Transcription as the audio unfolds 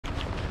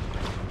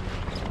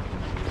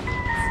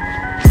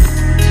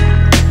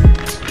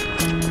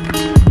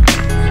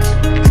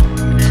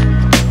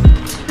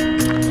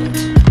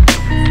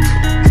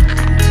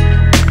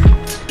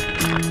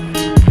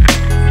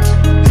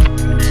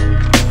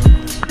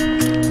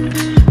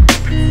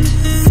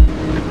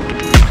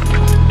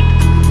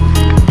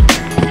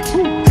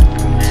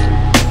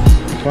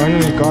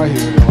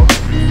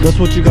That's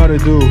what you gotta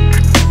do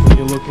when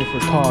you're looking for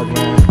Tautog,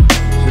 man.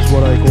 This is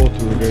what I go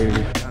through,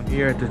 baby. I'm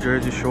here at the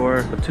Jersey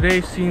Shore. But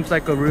today seems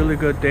like a really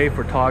good day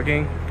for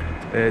togging.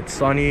 It's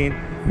sunny.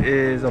 It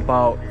is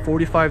about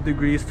 45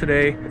 degrees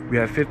today. We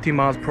have 50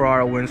 miles per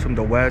hour winds from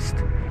the west.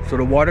 So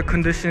the water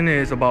condition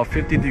is about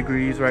 50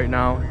 degrees right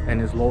now and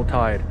is low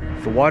tide.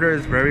 The water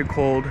is very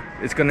cold.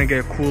 It's gonna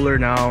get cooler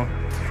now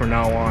from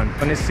now on. I'm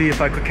gonna see if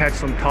I could catch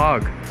some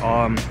Tautog.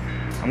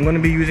 I'm gonna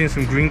be using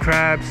some green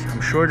crabs. I'm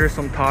sure there's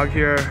some Tautog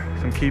here,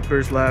 some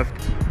keepers left.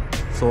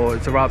 So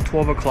it's around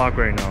 12 o'clock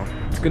right now.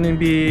 It's gonna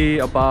be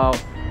about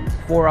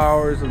 4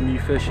 hours of me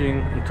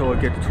fishing until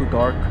it gets too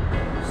dark.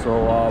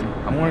 So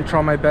I'm gonna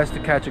try my best to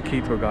catch a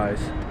keeper, guys.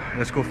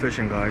 Let's go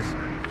fishing, guys.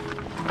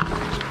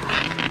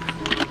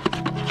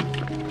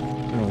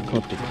 I'm gonna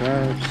cut the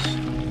crabs.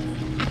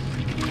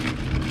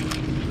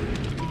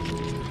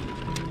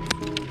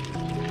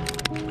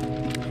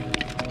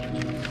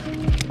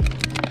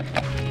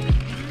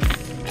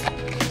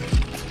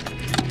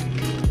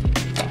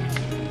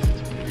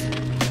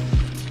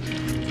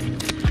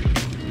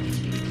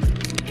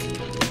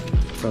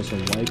 Got some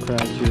white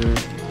crabs here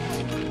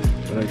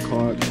that I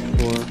caught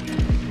before.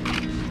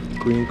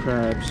 Green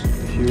crabs,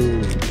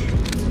 huge.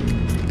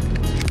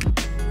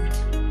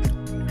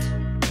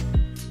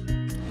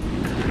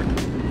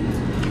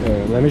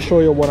 Okay, let me show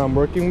you what I'm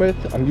working with.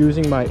 I'm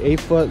using my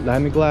 8-foot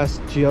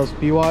Lamiglas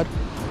GLB rod.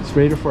 It's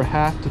rated for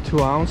half to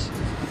 2 ounce.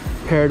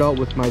 Paired up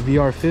with my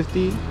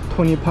VR50,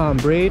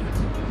 20-pound braid,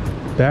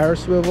 barrel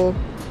swivel,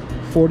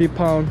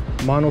 40-pound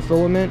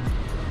monofilament.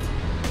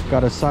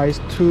 Got a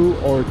size 2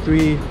 or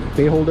 3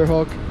 Baitholder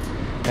hook,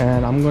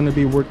 and I'm going to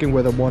be working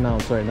with a 1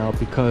 ounce right now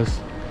because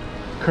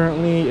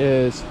currently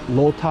is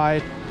low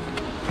tide,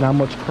 not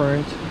much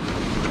current.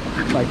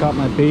 So I got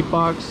my bait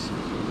box.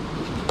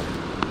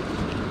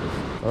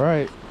 All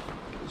right,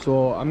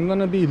 so I'm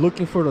gonna be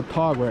looking for the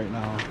Tautog right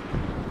now.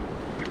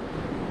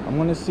 I'm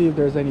gonna see if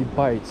there's any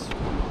bites.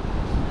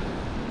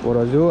 What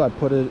I do, I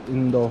put it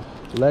in the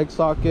leg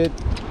socket,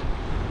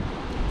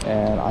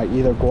 and I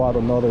either go out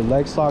another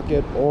leg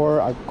socket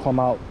or I come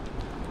out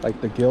like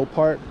the gill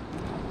part.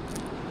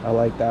 I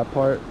like that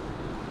part,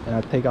 and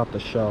I take out the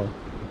shell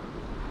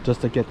just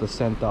to get the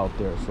scent out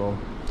there. So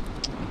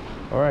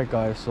all right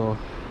guys, so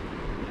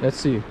let's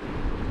see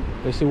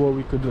what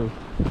we could do.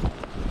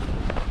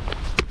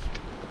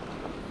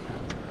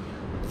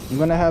 I'm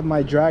gonna have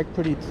my drag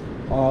pretty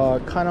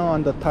kind of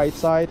on the tight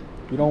side.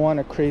 You don't want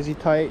it crazy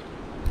tight,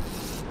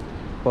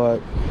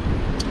 but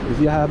if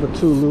you have it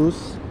too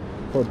loose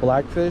for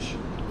blackfish,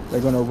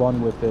 they're gonna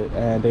run with it,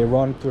 and they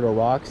run through the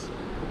rocks,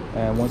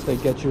 and once they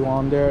get you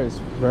on there, it's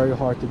very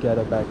hard to get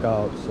it back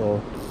out.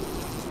 So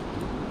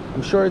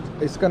I'm sure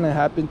it's gonna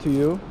happen to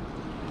you.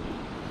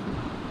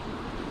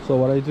 So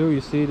what I do,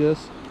 you see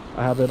this,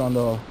 I have it on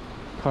the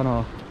kind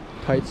of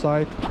tight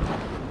side.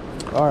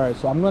 All right,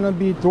 so I'm gonna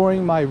be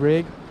throwing my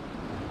rig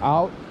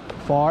out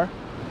far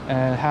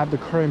and have the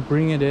current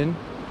bring it in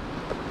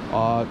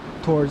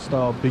towards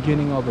the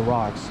beginning of the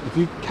rocks. If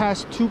you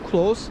cast too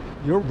close,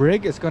 your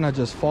rig is gonna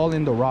just fall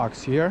in the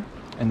rocks here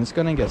and it's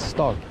gonna get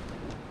stuck.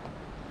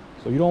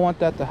 So you don't want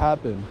that to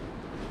happen.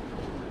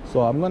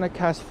 So I'm gonna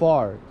cast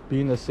far,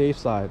 being the safe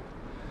side.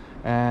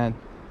 And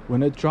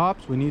when it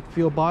drops, when you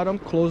feel bottom,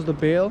 close the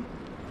bail,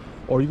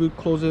 or you could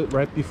close it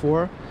right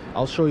before.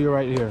 I'll show you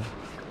right here.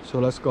 So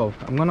let's go.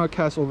 I'm gonna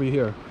cast over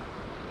here.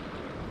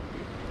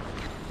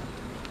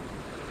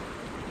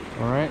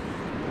 All right,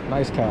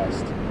 nice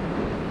cast.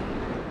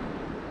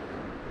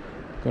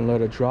 Gonna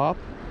let it drop.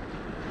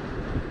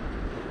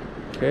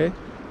 Okay,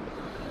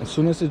 as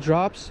soon as it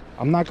drops,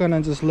 I'm not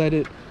gonna just let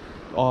it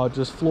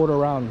just float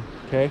around.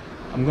 Okay,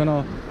 I'm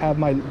gonna have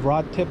my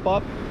rod tip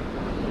up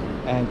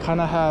and kind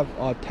of have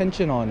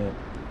tension on it.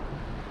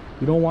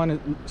 You don't want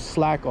to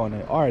slack on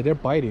it. All right, they're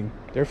biting.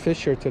 They're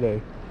fish here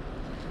today.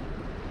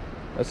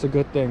 That's a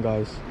good thing,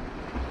 guys.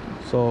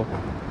 So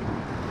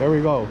there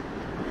we go,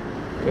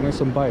 getting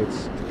some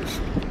bites.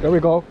 There we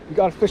go. We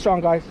got a fish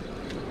on, guys.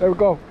 There we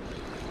go.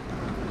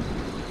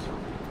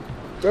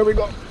 There we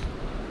go.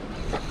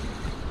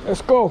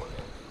 Let's go.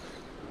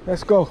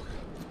 Let's go.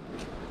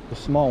 The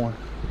small one.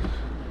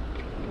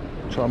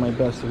 Try my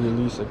best to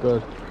release it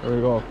good. There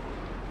we go.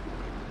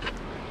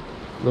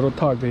 Little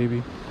Tautog,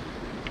 baby.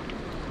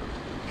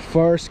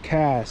 First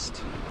cast.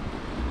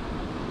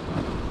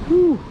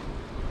 Whew.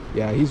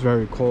 Yeah, he's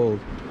very cold.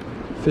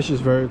 Fish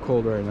is very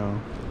cold right now.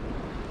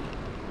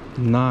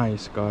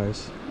 Nice,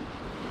 guys.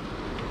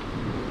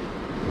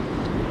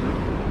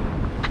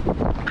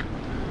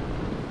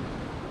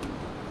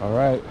 All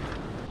right.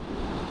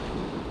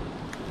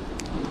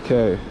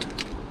 Okay,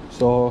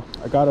 so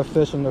I got a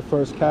fish in the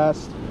first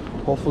cast.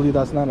 Hopefully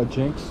that's not a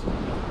jinx.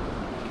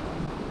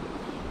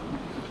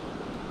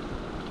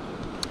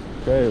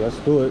 Okay, let's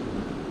do it.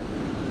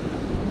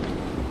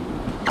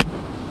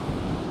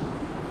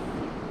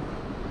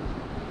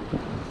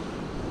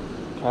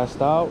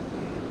 Cast out,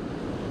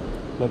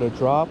 let it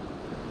drop.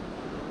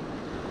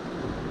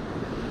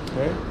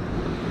 Okay,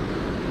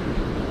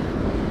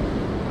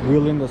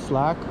 reel in the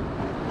slack.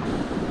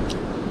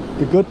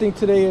 The good thing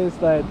today is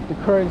that the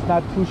current's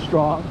not too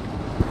strong.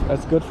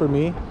 That's good for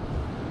me,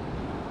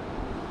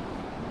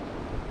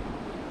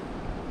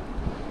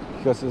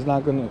 because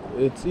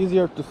it's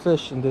easier to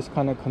fish in this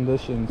kind of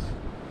conditions.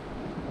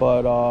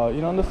 But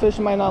you know, the fish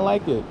might not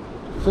like it.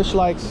 Fish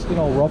likes, you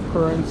know, rough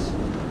currents,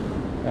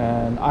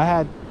 and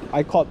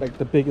I caught like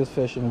the biggest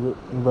fish in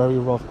very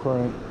rough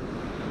current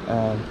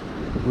and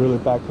really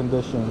bad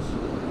conditions.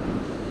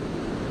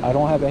 I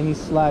don't have any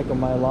slack on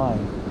my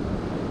line,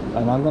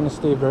 and I'm gonna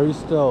stay very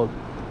still.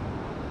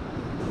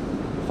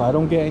 If I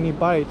don't get any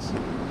bites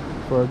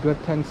for a good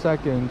 10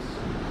 seconds,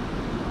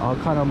 I'll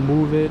kind of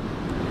move it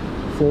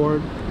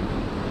forward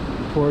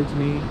towards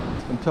me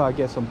until I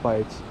get some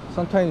bites.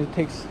 Sometimes it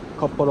takes a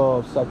couple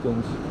of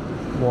seconds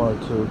more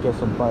to get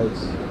some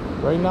bites.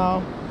 Right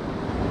now,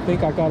 I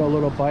think I got a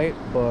little bite,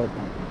 but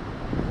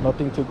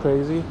nothing too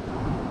crazy.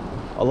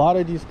 A lot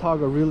of these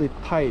tog are really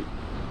tight,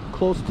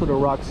 close to the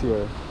rocks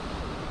here.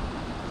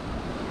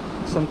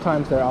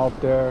 Sometimes they're out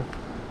there,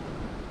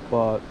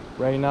 but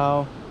right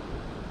now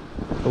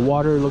the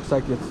water looks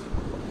like it's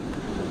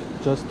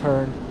just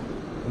turned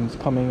and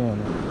it's coming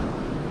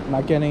in.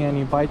 Not getting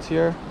any bites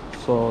here,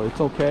 so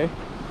it's okay.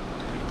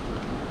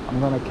 I'm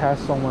gonna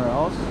cast somewhere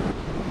else.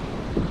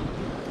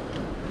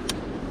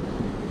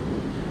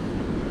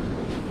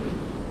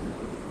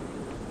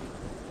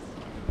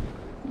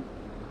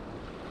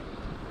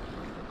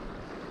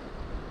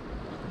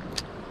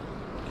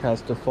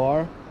 Cast it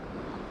far,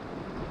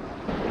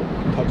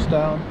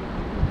 touchdown,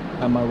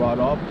 and my rod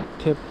up,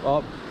 tip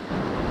up,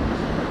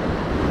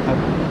 have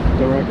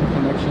direct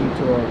connection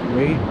to a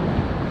Braid.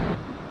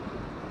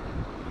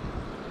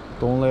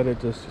 Don't let it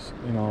just,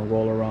 you know,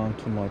 roll around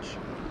too much.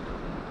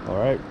 All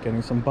right,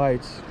 getting some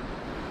bites.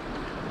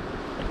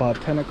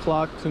 About 10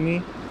 o'clock to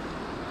me,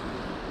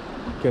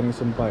 getting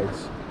some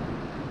bites.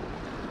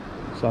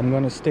 So I'm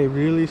gonna stay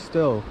really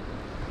still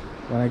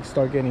when I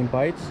start getting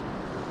bites.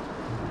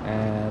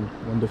 And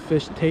when the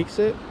fish takes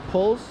it,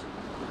 pulls,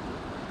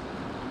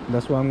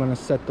 that's where I'm gonna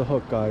set the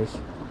hook, guys.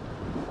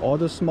 All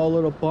the small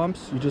little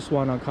bumps, you just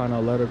wanna kind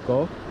of let it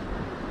go.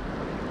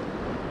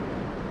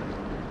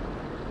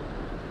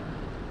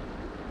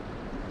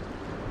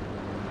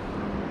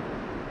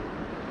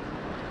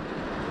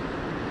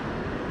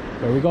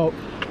 There we go.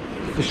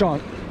 Fish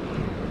on.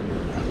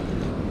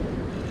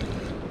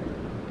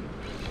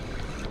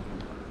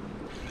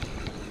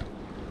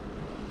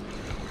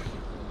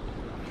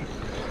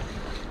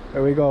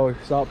 There we go,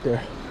 it's out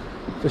there.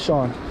 Fish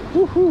on.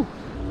 Woohoo!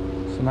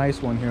 It's a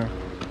nice one here.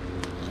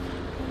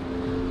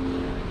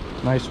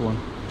 Nice one.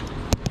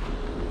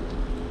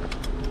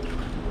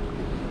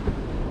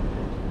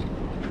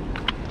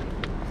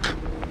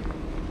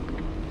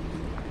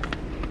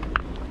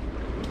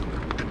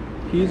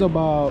 He's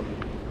about,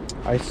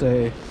 I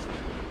say,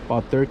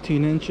 about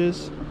 13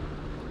 inches.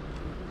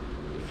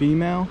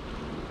 Female.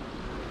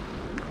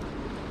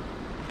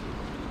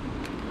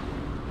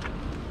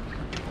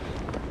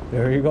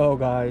 There you go,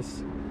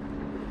 guys.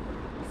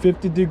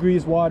 50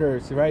 degrees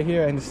waters right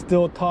here, and it's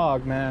still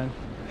tog, man.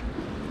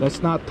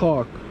 Let's not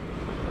talk.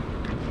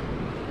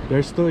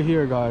 They're still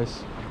here,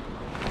 guys.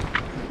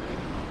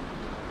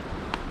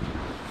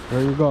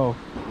 There you go.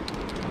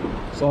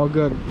 It's all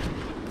good.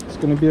 It's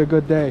gonna be a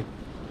good day.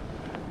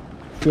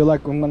 Feel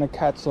like I'm gonna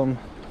catch some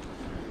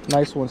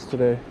nice ones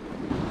today.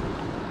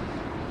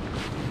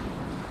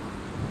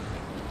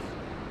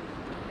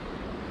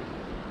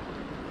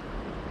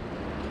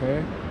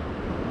 Okay.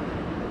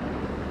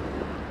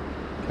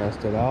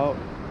 Cast it out,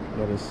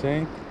 let it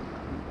sink.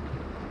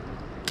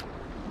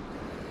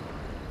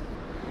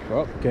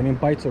 Oh, getting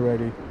bites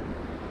already.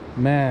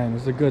 Man,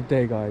 it's a good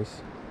day,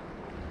 guys.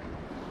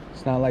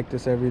 It's not like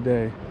this every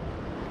day.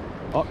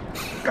 Oh,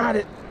 got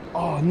it.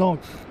 Oh no,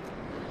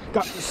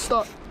 got me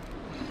stuck.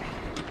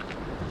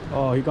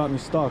 Oh, he got me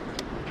stuck.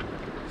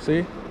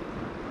 See,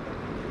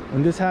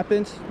 when this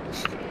happens,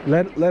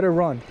 let it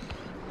run.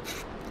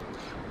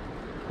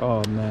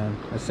 Oh man,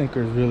 that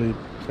sinker is really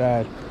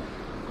bad.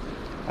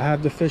 I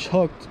have the fish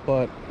hooked,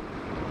 but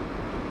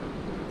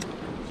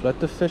let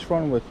the fish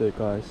run with it,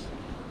 guys.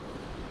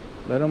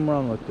 Let him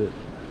run with it.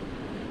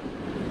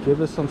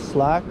 Give it some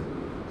slack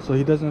so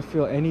he doesn't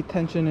feel any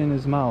tension in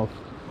his mouth.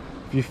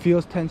 If he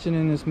feels tension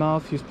in his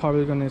mouth, he's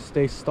probably gonna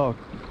stay stuck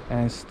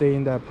and stay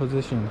in that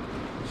position.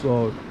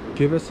 So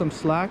give it some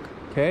slack,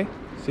 okay?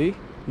 See,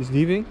 he's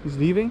leaving, he's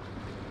leaving.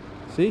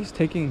 See, he's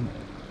taking.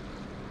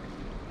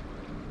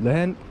 Let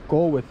him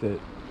go with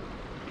it.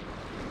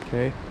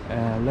 Okay,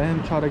 and let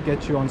him try to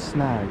get you on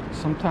snag.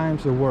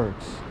 Sometimes it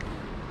works.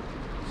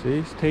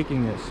 See, he's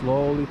taking it,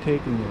 slowly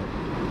taking it.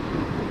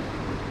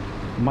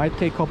 It might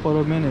take a couple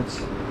of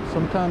minutes.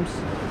 Sometimes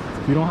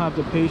if you don't have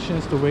the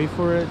patience to wait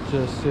for it,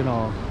 just, you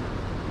know,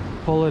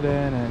 pull it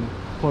in and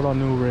put a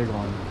new rig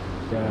on.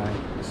 Yeah,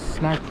 it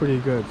snagged pretty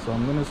good, so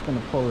I'm just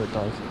gonna pull it,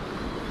 guys.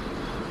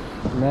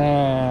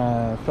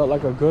 Man, felt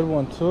like a good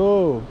one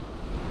too.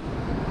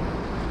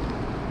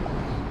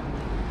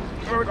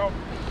 There we go.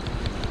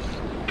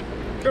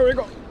 There we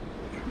go.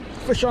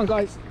 Fish on,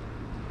 guys.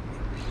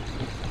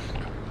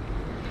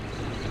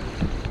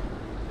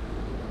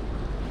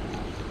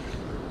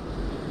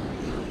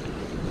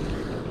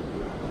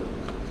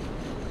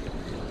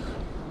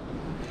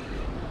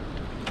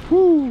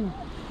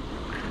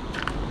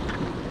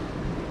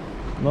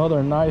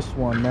 Another nice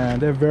one, man.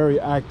 They're very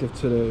active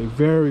today.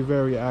 Very,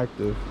 very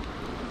active.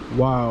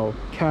 Wow.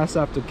 Cast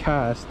after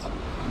cast.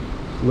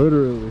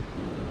 Literally.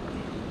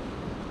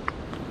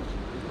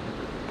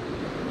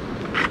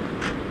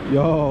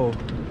 Yo,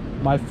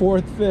 my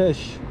 4th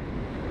fish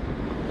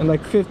in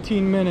like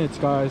 15 minutes,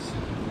 guys.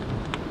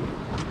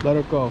 Let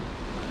it go.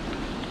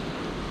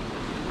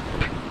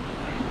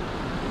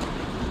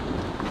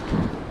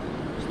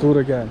 Let's do it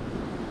again.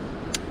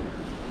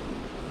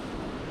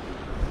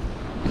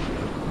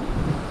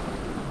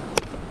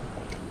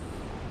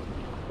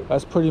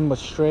 That's pretty much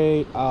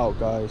straight out,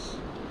 guys.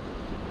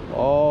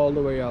 All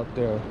the way out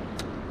there.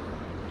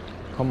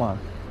 Come on.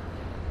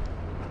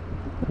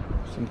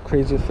 Some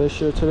crazy fish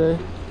here today.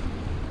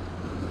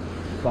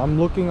 So I'm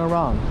looking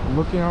around. I'm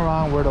looking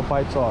around where the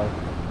bites are.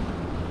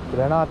 If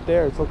they're not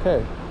there, it's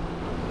okay.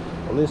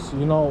 At least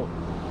you know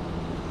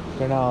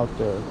they're not out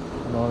there.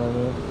 You know what I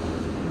mean?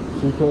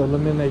 So you could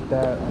eliminate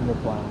that on your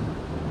plan.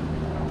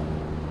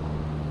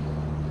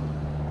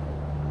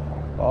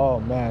 Oh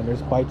man,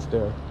 there's bites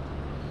there.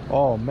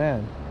 Oh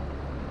man.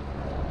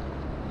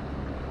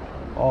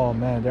 Oh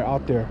man, they're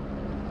out there.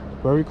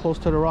 Very close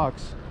to the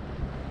rocks.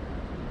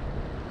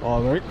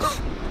 Oh, there.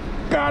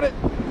 Got it.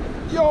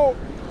 Yo.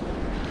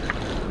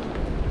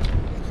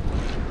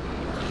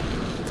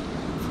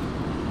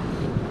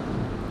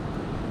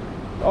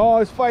 Oh,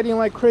 he's fighting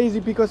like crazy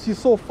because he's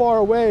so far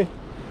away.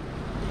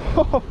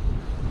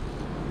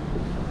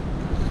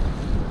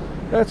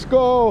 Let's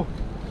go.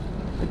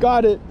 I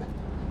got it.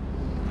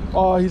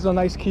 Oh, he's a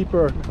nice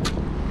keeper.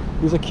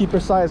 He's a keeper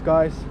size,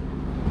 guys.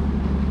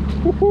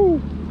 Woohoo.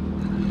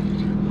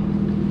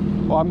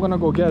 Oh, I'm gonna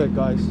go get it,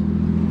 guys.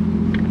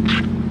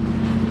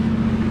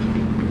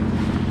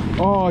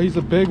 Oh, he's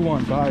a big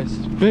one, guys.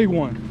 Big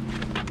one.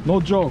 No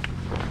joke.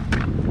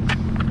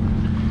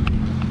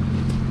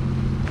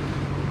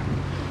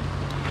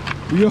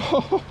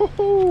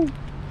 Yo.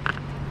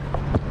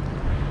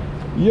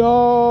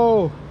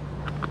 Yo.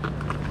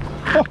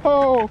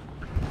 Oh,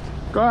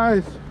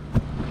 guys,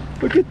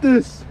 look at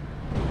this.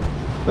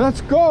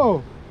 Let's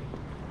go.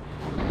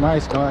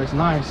 Nice, guys,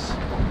 nice.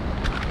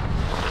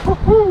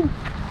 Woohoo.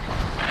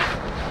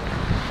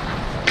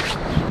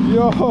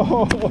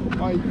 Yo,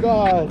 my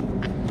God.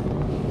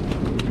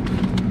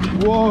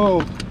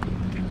 Whoa.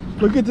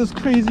 Look at this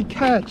crazy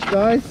catch,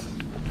 guys.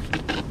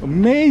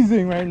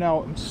 Amazing right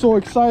now. I'm so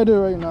excited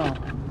right now.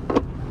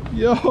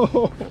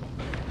 Yo,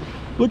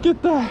 look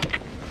at that.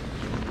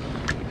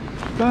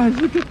 Guys,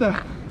 look at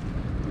that.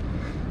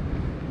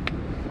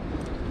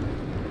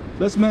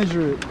 Let's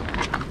measure it.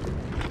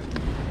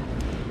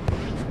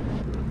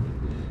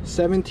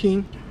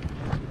 17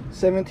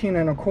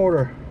 and a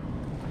quarter.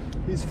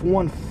 He's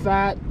one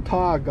fat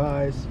tog,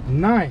 guys.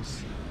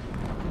 Nice.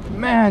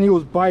 Man, he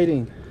was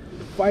biting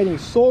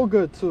so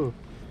good too.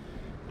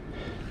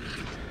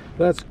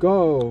 Let's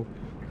go.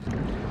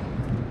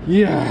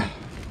 Yeah,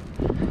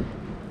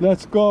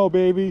 let's go,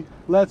 baby.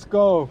 Let's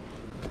go.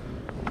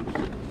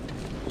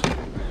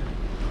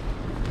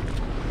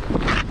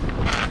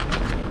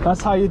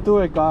 That's how you do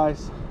it,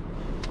 guys.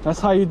 That's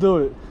how you do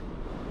it.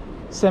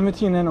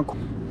 17 and a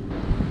quarter.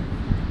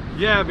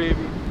 Yeah, baby.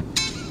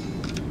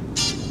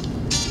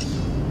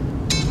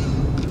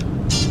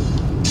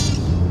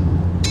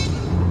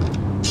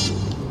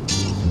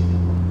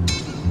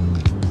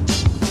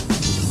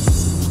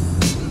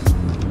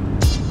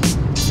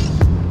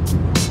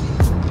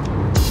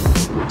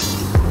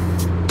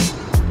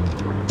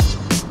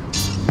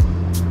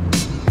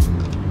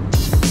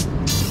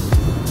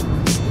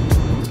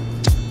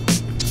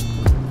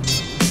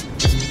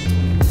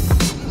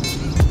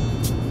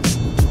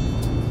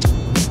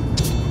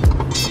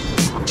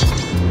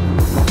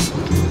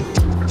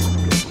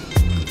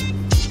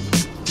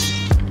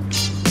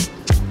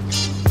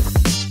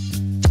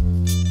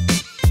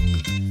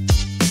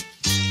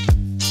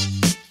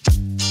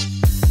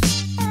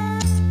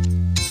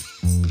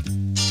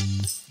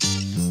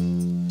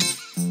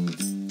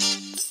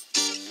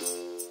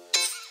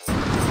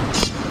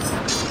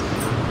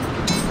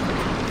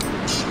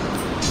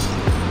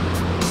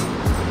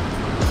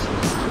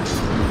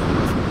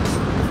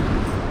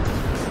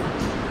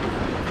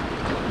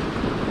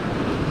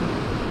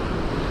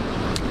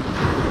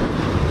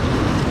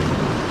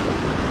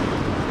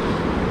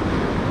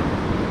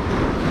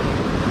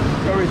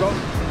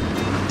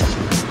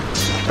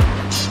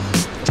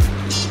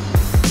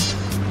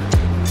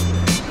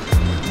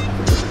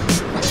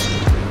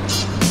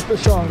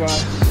 Fish on,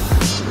 guys.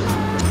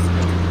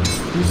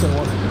 Decent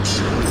one.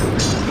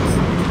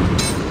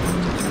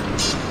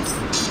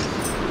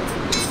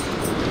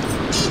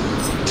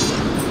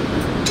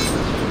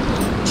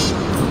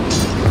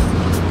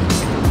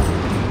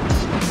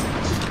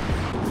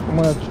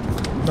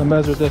 I'm gonna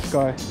measure this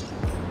guy.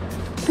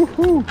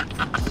 Woohoo!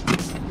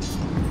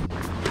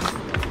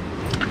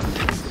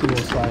 See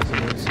what size it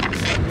is.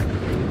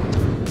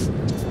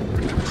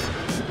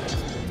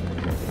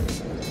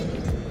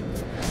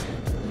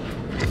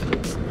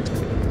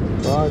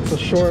 It's a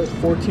short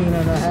 14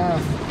 and a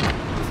half.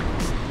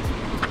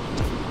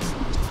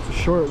 It's a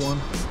short one.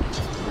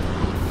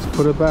 Let's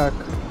put it back.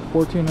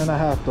 14 and a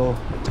half though.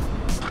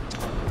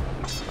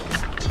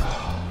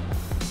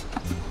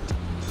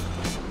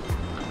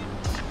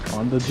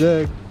 On the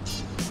jig.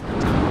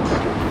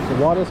 The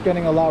water's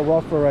getting a lot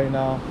rougher right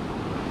now.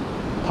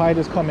 Tide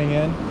is coming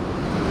in.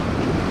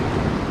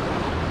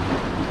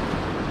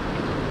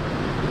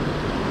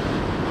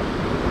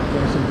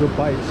 Getting some good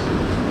bites.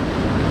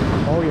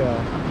 Oh yeah.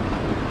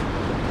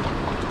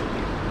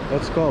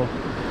 Let's go.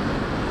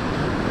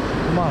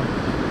 Come on.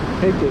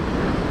 Take it.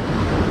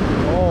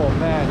 Oh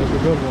man, it's a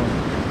good one.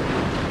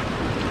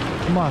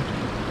 Come on.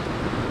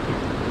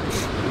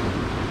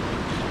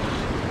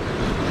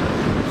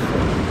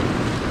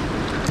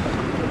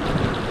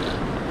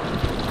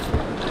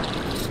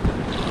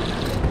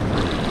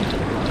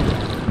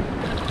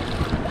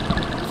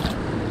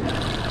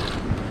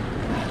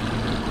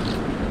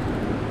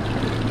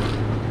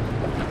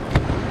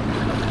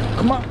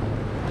 Come on.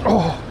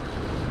 Oh.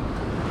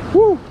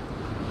 Woo.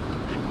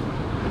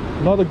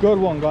 Another good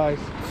one, guys.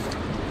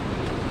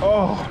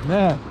 Oh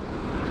man.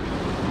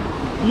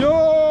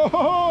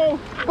 Yo.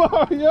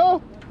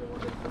 Yo.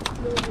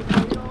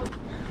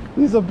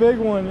 He's a big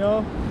one,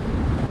 yo.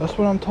 That's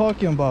what I'm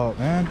talking about,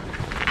 man.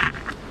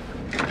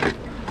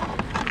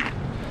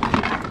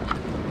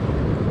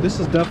 This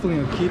is definitely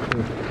a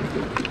keeper.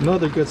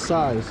 Another good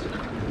size.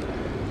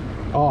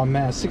 Oh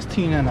man,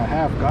 16 and a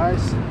half,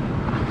 guys.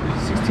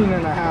 16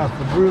 and a half,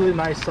 a really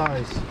nice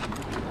size.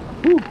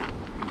 Woo.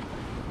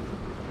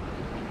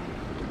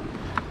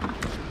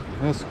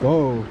 Let's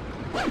go.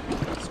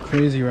 It's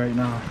crazy right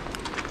now.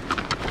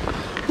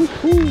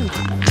 Woo-hoo.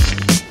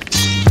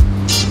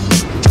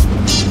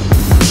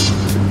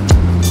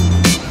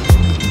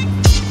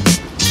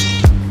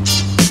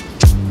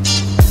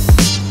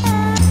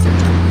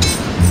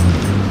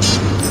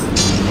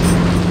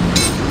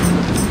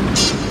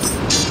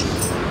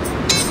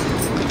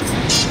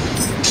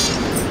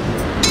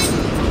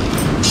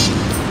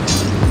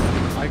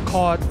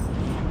 Caught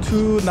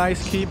two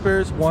nice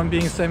keepers, one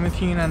being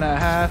 17 and a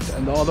half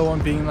and the other one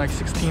being like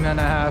 16 and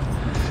a half,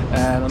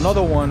 and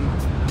another one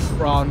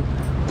around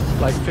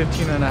like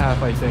 15 and a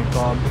half, I think.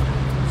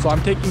 So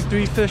I'm taking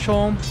 3 fish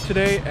home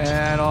today,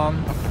 and I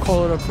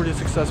call it a pretty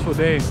successful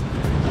day.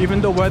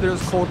 Even though weather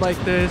is cold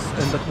like this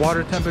and the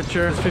water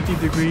temperature is 50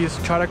 degrees,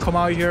 try to come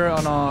out here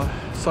on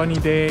a sunny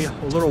day,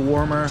 a little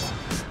warmer,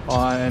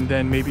 and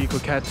then maybe you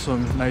could catch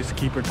some nice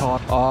keeper tog.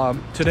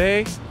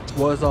 Today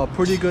was a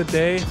pretty good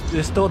day.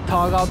 There's still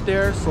tog out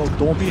there, so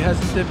don't be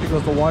hesitant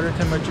because the water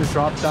temperature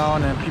dropped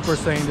down and people are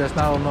saying there's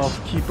not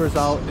enough keepers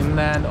out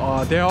inland.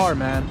 There are,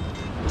 man.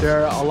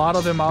 There are a lot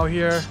of them out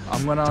here.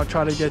 I'm gonna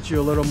try to get you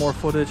a little more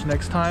footage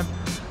next time.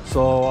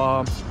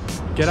 So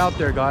get out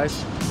there, guys.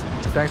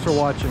 Thanks for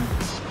watching.